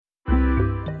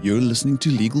You're listening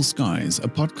to Legal Skies, a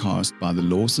podcast by the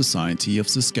Law Society of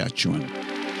Saskatchewan.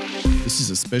 This is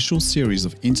a special series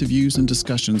of interviews and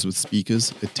discussions with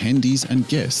speakers, attendees, and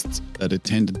guests that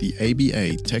attended the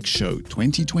ABA Tech Show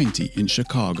 2020 in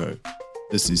Chicago.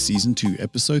 This is Season 2,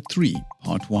 Episode 3,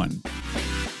 Part 1.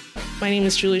 My name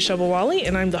is Julie Shabawali,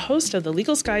 and I'm the host of the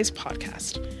Legal Skies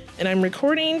podcast. And I'm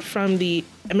recording from the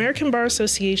American Bar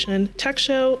Association Tech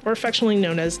Show, or affectionately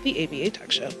known as the ABA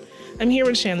Tech Show. I'm here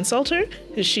with Shannon Salter,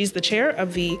 she's the chair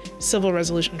of the Civil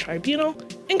Resolution Tribunal,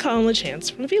 and Colin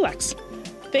LaChance from VLEX.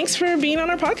 Thanks for being on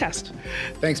our podcast.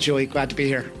 Thanks, Julie. Glad to be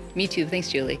here. Me too. Thanks,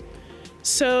 Julie.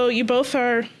 So you both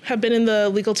have been in the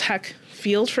legal tech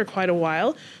field for quite a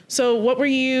while. So what were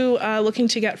you looking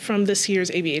to get from this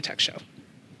year's ABA Tech Show?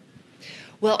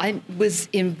 Well, I was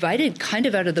invited kind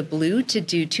of out of the blue to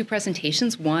do two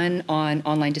presentations, one on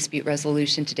online dispute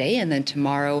resolution today, and then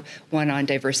tomorrow, one on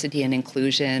diversity and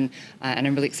inclusion. And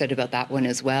I'm really excited about that one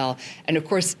as well. And of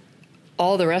course,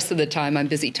 all the rest of the time, I'm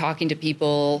busy talking to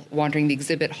people, wandering the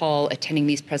exhibit hall, attending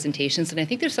these presentations. And I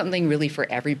think there's something really for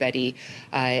everybody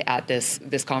at this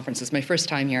conference. It's my first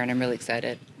time here, and I'm really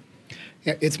excited.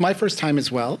 Yeah, it's my first time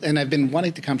as well, and I've been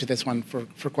wanting to come to this one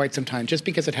for quite some time, just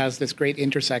because it has this great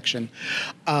intersection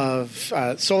of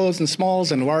solos and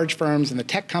smalls and large firms and the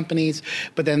tech companies,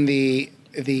 but then the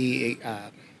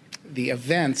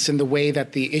events and the way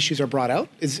that the issues are brought out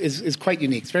is quite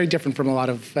unique. It's very different from a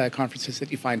lot of conferences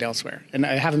that you find elsewhere, and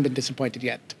I haven't been disappointed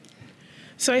yet.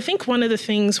 So I think one of the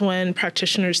things when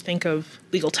practitioners think of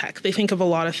legal tech, they think of a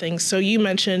lot of things. So you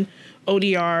mentioned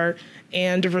ODR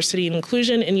and diversity and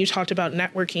inclusion, and you talked about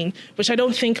networking, which I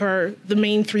don't think are the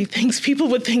main three things people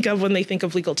would think of when they think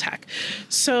of legal tech.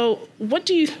 So what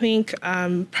do you think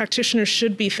practitioners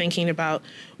should be thinking about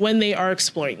when they are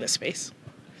exploring this space?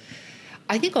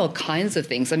 I think all kinds of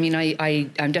things. I mean,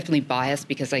 I'm definitely biased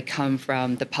because I come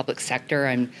from the public sector.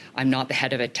 I'm not the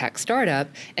head of a tech startup.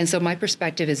 And so my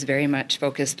perspective is very much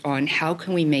focused on how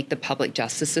can we make the public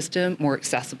justice system more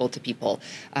accessible to people?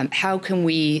 How can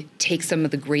we take some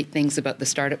of the great things about the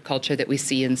startup culture that we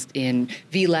see in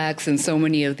VLEX and so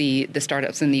many of the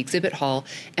startups in the exhibit hall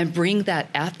and bring that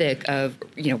ethic of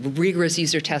rigorous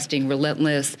user testing,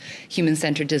 relentless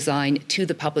human-centered design to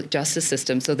the public justice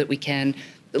system so that we can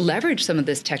leverage some of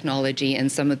this technology and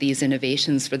some of these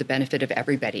innovations for the benefit of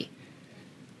everybody.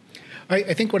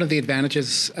 I think one of the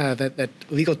advantages that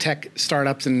legal tech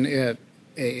startups and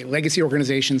legacy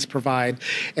organizations provide,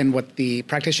 and what the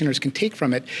practitioners can take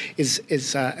from it, is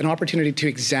an opportunity to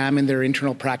examine their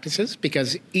internal practices,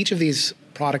 because each of these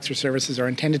products or services are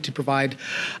intended to provide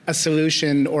a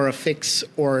solution or a fix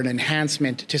or an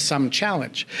enhancement to some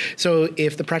challenge. So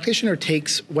if the practitioner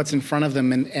takes what's in front of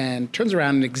them and turns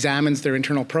around and examines their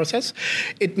internal process,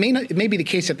 it may be the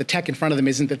case that the tech in front of them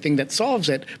isn't the thing that solves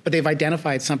it, but they've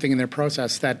identified something in their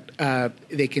process that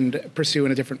they can pursue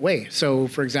in a different way. So,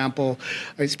 for example,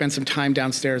 I spent some time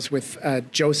downstairs with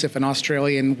Joseph, an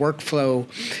Australian workflow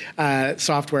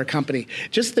software company.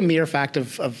 Just the mere fact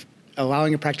of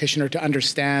allowing a practitioner to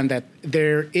understand that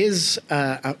there is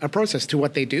a process to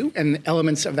what they do, and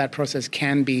elements of that process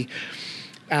can be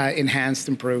enhanced,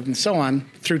 improved, and so on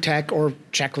through tech or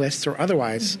checklists or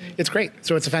otherwise. Mm-hmm. It's great.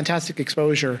 So it's a fantastic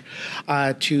exposure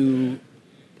to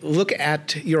look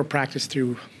at your practice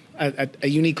through a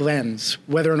unique lens,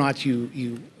 whether or not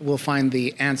you will find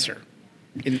the answer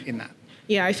in that.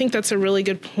 Yeah, I think that's a really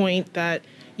good point, that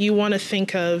you want to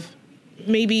think of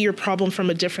maybe your problem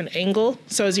from a different angle.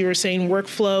 So as you were saying,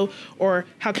 workflow, or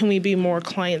how can we be more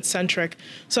client-centric?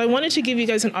 So I wanted to give you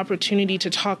guys an opportunity to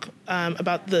talk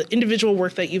about the individual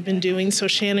work that you've been doing. So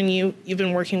Shannon, you've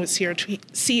been working with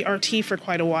CRT for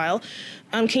quite a while.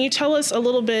 Can you tell us a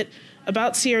little bit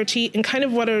about CRT and kind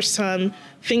of what are some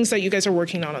things that you guys are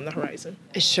working on the horizon?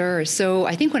 Sure. So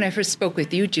I think when I first spoke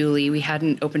with you, Julie, we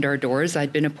hadn't opened our doors.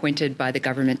 I'd been appointed by the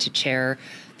government to chair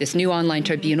this new online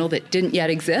tribunal that didn't yet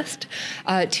exist.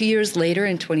 2 years later,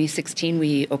 in 2016,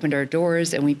 we opened our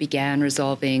doors and we began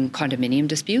resolving condominium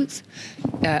disputes.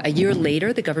 A year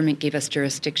later, the government gave us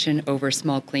jurisdiction over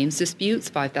small claims disputes,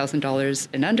 $5,000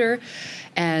 and under.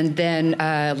 And then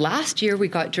last year, we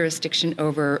got jurisdiction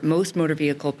over most motor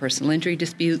vehicle personal injury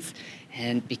disputes.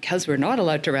 And because we're not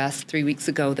allowed to rest, 3 weeks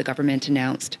ago, the government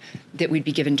announced that we'd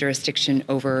be given jurisdiction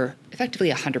over effectively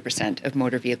 100% of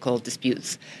motor vehicle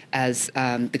disputes as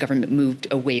the government moved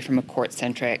away from a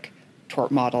court-centric tort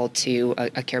model to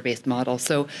a care-based model.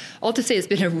 So all to say, it's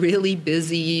been a really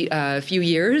busy few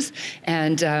years.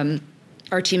 And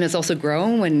our team has also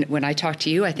grown. When I talked to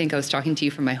you, I think I was talking to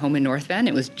you from my home in North Van.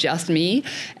 It was just me.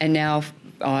 And now,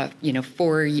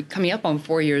 coming up on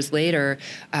 4 years later,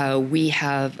 we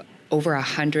have over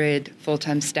 100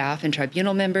 full-time staff and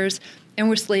tribunal members, And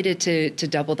we're slated to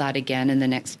double that again in the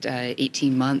next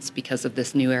 18 months because of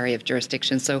this new area of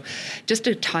jurisdiction. So just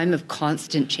a time of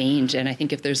constant change. And I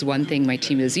think if there's one thing my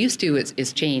team is used to,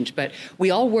 is change. But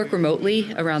we all work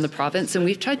remotely around the province, and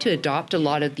we've tried to adopt a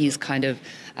lot of these kind of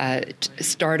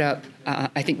startup,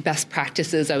 I think, best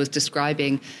practices I was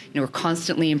describing. We're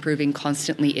constantly improving,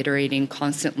 constantly iterating,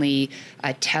 constantly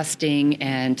testing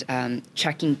and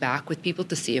checking back with people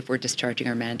to see if we're discharging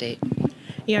our mandate.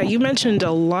 Yeah, you mentioned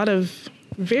a lot of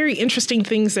very interesting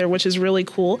things there, which is really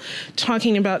cool.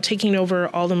 Talking about taking over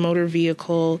all the motor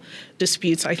vehicle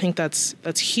disputes, I think that's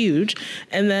huge.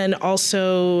 And then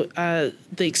also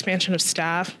the expansion of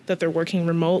staff, that they're working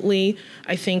remotely.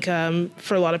 I think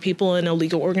for a lot of people in a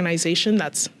legal organization,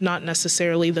 that's not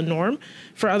necessarily the norm.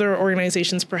 For other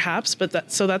organizations, perhaps, but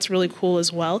that's really cool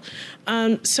as well.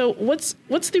 So what's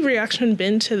the reaction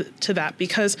been to that?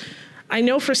 Because I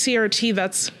know for CRT,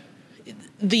 that's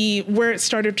where it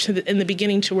started in the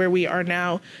beginning to where we are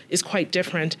now is quite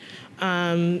different.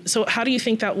 So how do you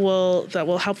think that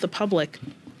will help the public?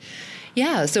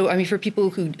 Yeah, so I mean, for people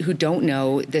who don't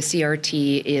know, the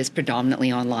CRT is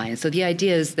predominantly online. So the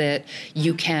idea is that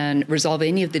you can resolve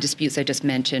any of the disputes I just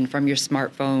mentioned from your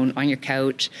smartphone, on your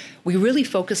couch. We really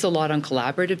focus a lot on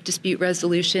collaborative dispute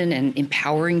resolution and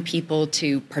empowering people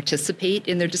to participate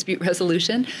in their dispute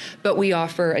resolution, but we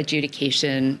offer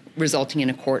adjudication resulting in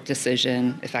a court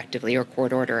decision, effectively, or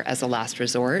court order as a last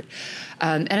resort.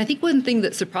 And I think one thing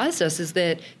that surprised us is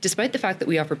that despite the fact that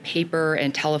we offer paper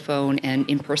and telephone and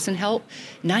in-person help,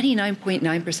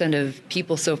 99.9% of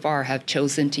people so far have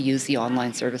chosen to use the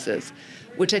online services,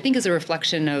 which I think is a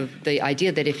reflection of the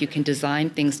idea that if you can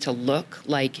design things to look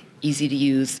like easy to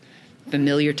use,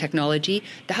 familiar technology,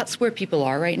 that's where people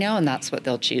are right now, and that's what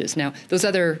they'll choose. Now, those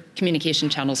other communication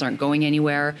channels aren't going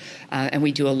anywhere, and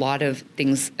we do a lot of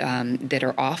things that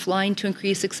are offline to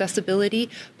increase accessibility,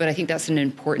 but I think that's an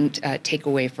important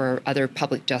takeaway for other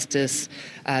public justice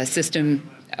system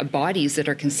bodies that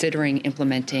are considering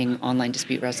implementing online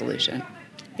dispute resolution.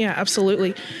 Yeah,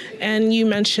 absolutely. And you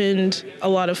mentioned a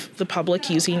lot of the public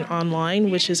using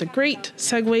online, which is a great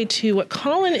segue to what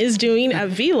Colin is doing at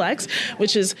VLEX,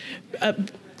 which is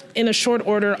in a short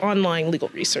order online legal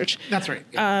research. That's right.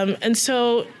 Yeah. And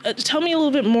so tell me a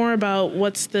little bit more about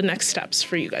what's the next steps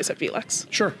for you guys at VLEX.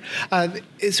 Sure.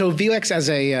 So VLEX as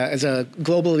a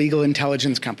global legal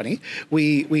intelligence company,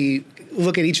 we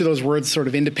look at each of those words sort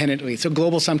of independently. So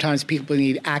global, sometimes people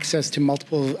need access to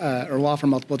multiple or law from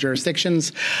multiple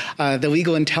jurisdictions. The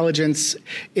legal intelligence,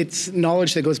 it's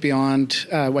knowledge that goes beyond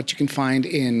what you can find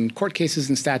in court cases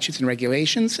and statutes and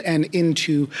regulations and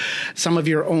into some of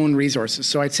your own resources.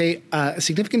 So I'd say a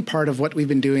significant part of what we've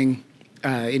been doing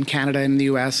in Canada and the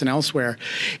US and elsewhere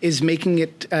is making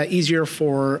it easier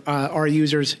for our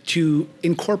users to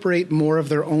incorporate more of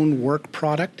their own work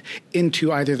product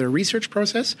into either their research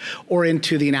process or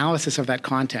into the analysis of that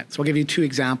content. So I'll give you two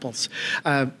examples.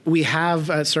 We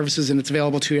have services, and it's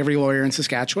available to every lawyer in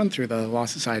Saskatchewan through the Law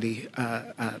Society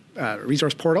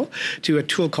resource portal, to a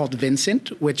tool called Vincent,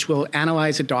 which will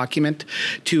analyze a document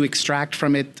to extract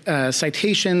from it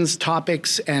citations,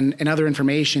 topics, and other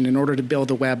information in order to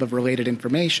build a web of related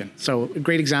information. So a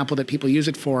great example that people use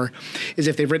it for is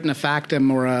if they've written a factum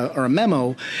or a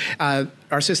memo,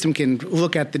 our system can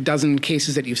look at the dozen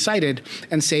cases that you've cited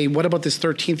and say, what about this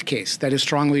 13th case that is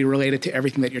strongly related to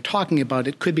everything that you're talking about?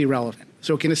 It could be relevant.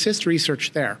 So it can assist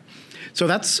research there. So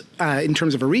that's in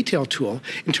terms of a retail tool.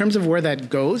 In terms of where that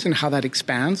goes and how that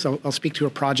expands, I'll speak to a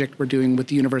project we're doing with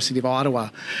the University of Ottawa,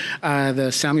 the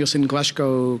Samuelson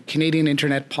Glushko Canadian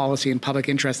Internet Policy and Public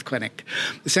Interest Clinic.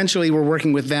 Essentially, we're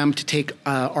working with them to take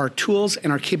our tools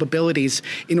and our capabilities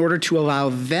in order to allow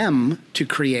them to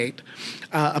create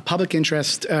a public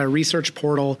interest research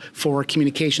portal for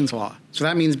communications law. So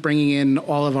that means bringing in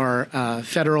all of our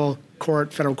Federal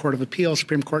Court of Appeal,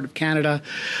 Supreme Court of Canada,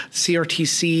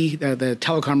 CRTC, the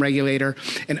telecom regulator,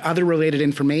 and other related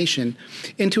information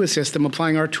into a system,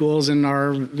 applying our tools and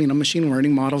our machine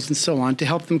learning models and so on to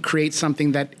help them create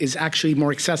something that is actually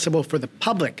more accessible for the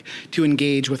public to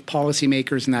engage with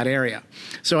policymakers in that area.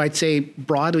 So I'd say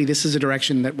broadly, this is a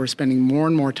direction that we're spending more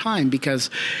and more time because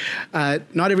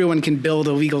not everyone can build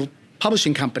a legal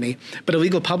publishing company, but a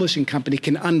legal publishing company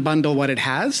can unbundle what it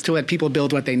has to let people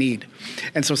build what they need.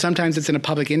 And so sometimes it's in a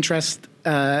public interest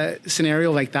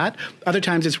scenario like that. Other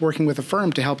times it's working with a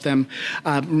firm to help them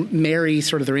marry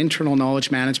sort of their internal knowledge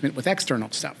management with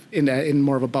external stuff in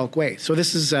more of a bulk way. So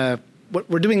this is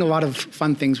we're doing a lot of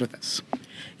fun things with this.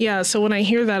 Yeah, so when I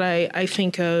hear that, I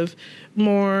think of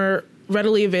more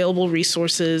readily available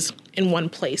resources in one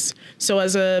place. So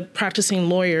as a practicing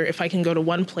lawyer, if I can go to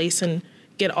one place and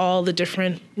get all the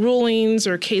different rulings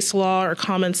or case law or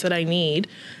comments that I need.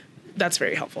 That's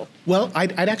very helpful. Well,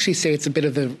 I'd actually say it's a bit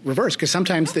of the reverse, because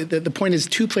sometimes the point is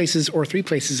 2 places or 3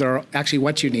 places are actually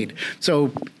what you need.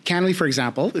 So Canley, for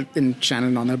example, and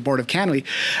Shannon on the board of Canley,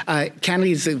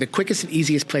 Canley is the quickest and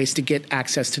easiest place to get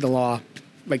access to the law,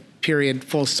 like period,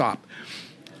 full stop.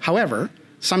 However,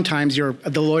 sometimes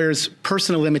the lawyer's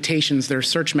personal limitations, their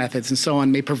search methods and so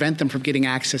on, may prevent them from getting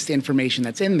access to information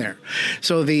that's in there.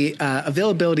 So the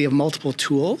availability of multiple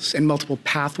tools and multiple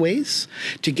pathways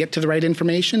to get to the right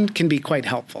information can be quite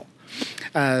helpful.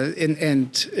 And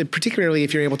particularly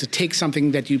if you're able to take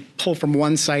something that you pull from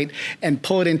one site and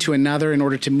pull it into another in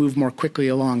order to move more quickly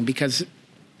along. Because,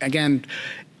 again,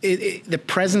 the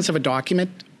presence of a document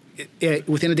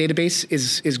within a database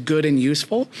is good and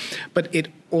useful, but it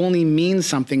only means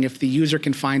something if the user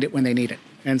can find it when they need it.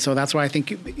 And so that's why I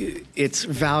think it's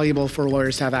valuable for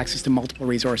lawyers to have access to multiple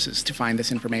resources to find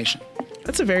this information.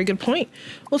 That's a very good point.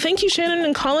 Well, thank you, Shannon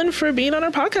and Colin, for being on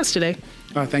our podcast today.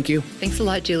 Thank you. Thanks a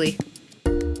lot, Julie.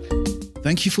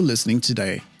 Thank you for listening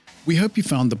today. We hope you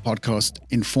found the podcast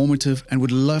informative and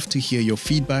would love to hear your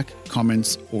feedback,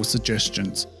 comments, or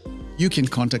suggestions. You can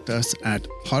contact us at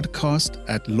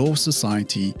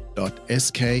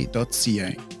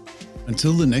podcast@lawsociety.sk.ca.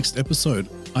 Until the next episode,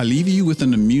 I leave you with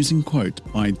an amusing quote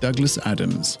by Douglas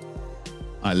Adams.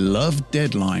 "I love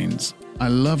deadlines. I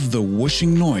love the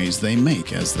whooshing noise they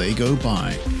make as they go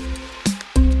by."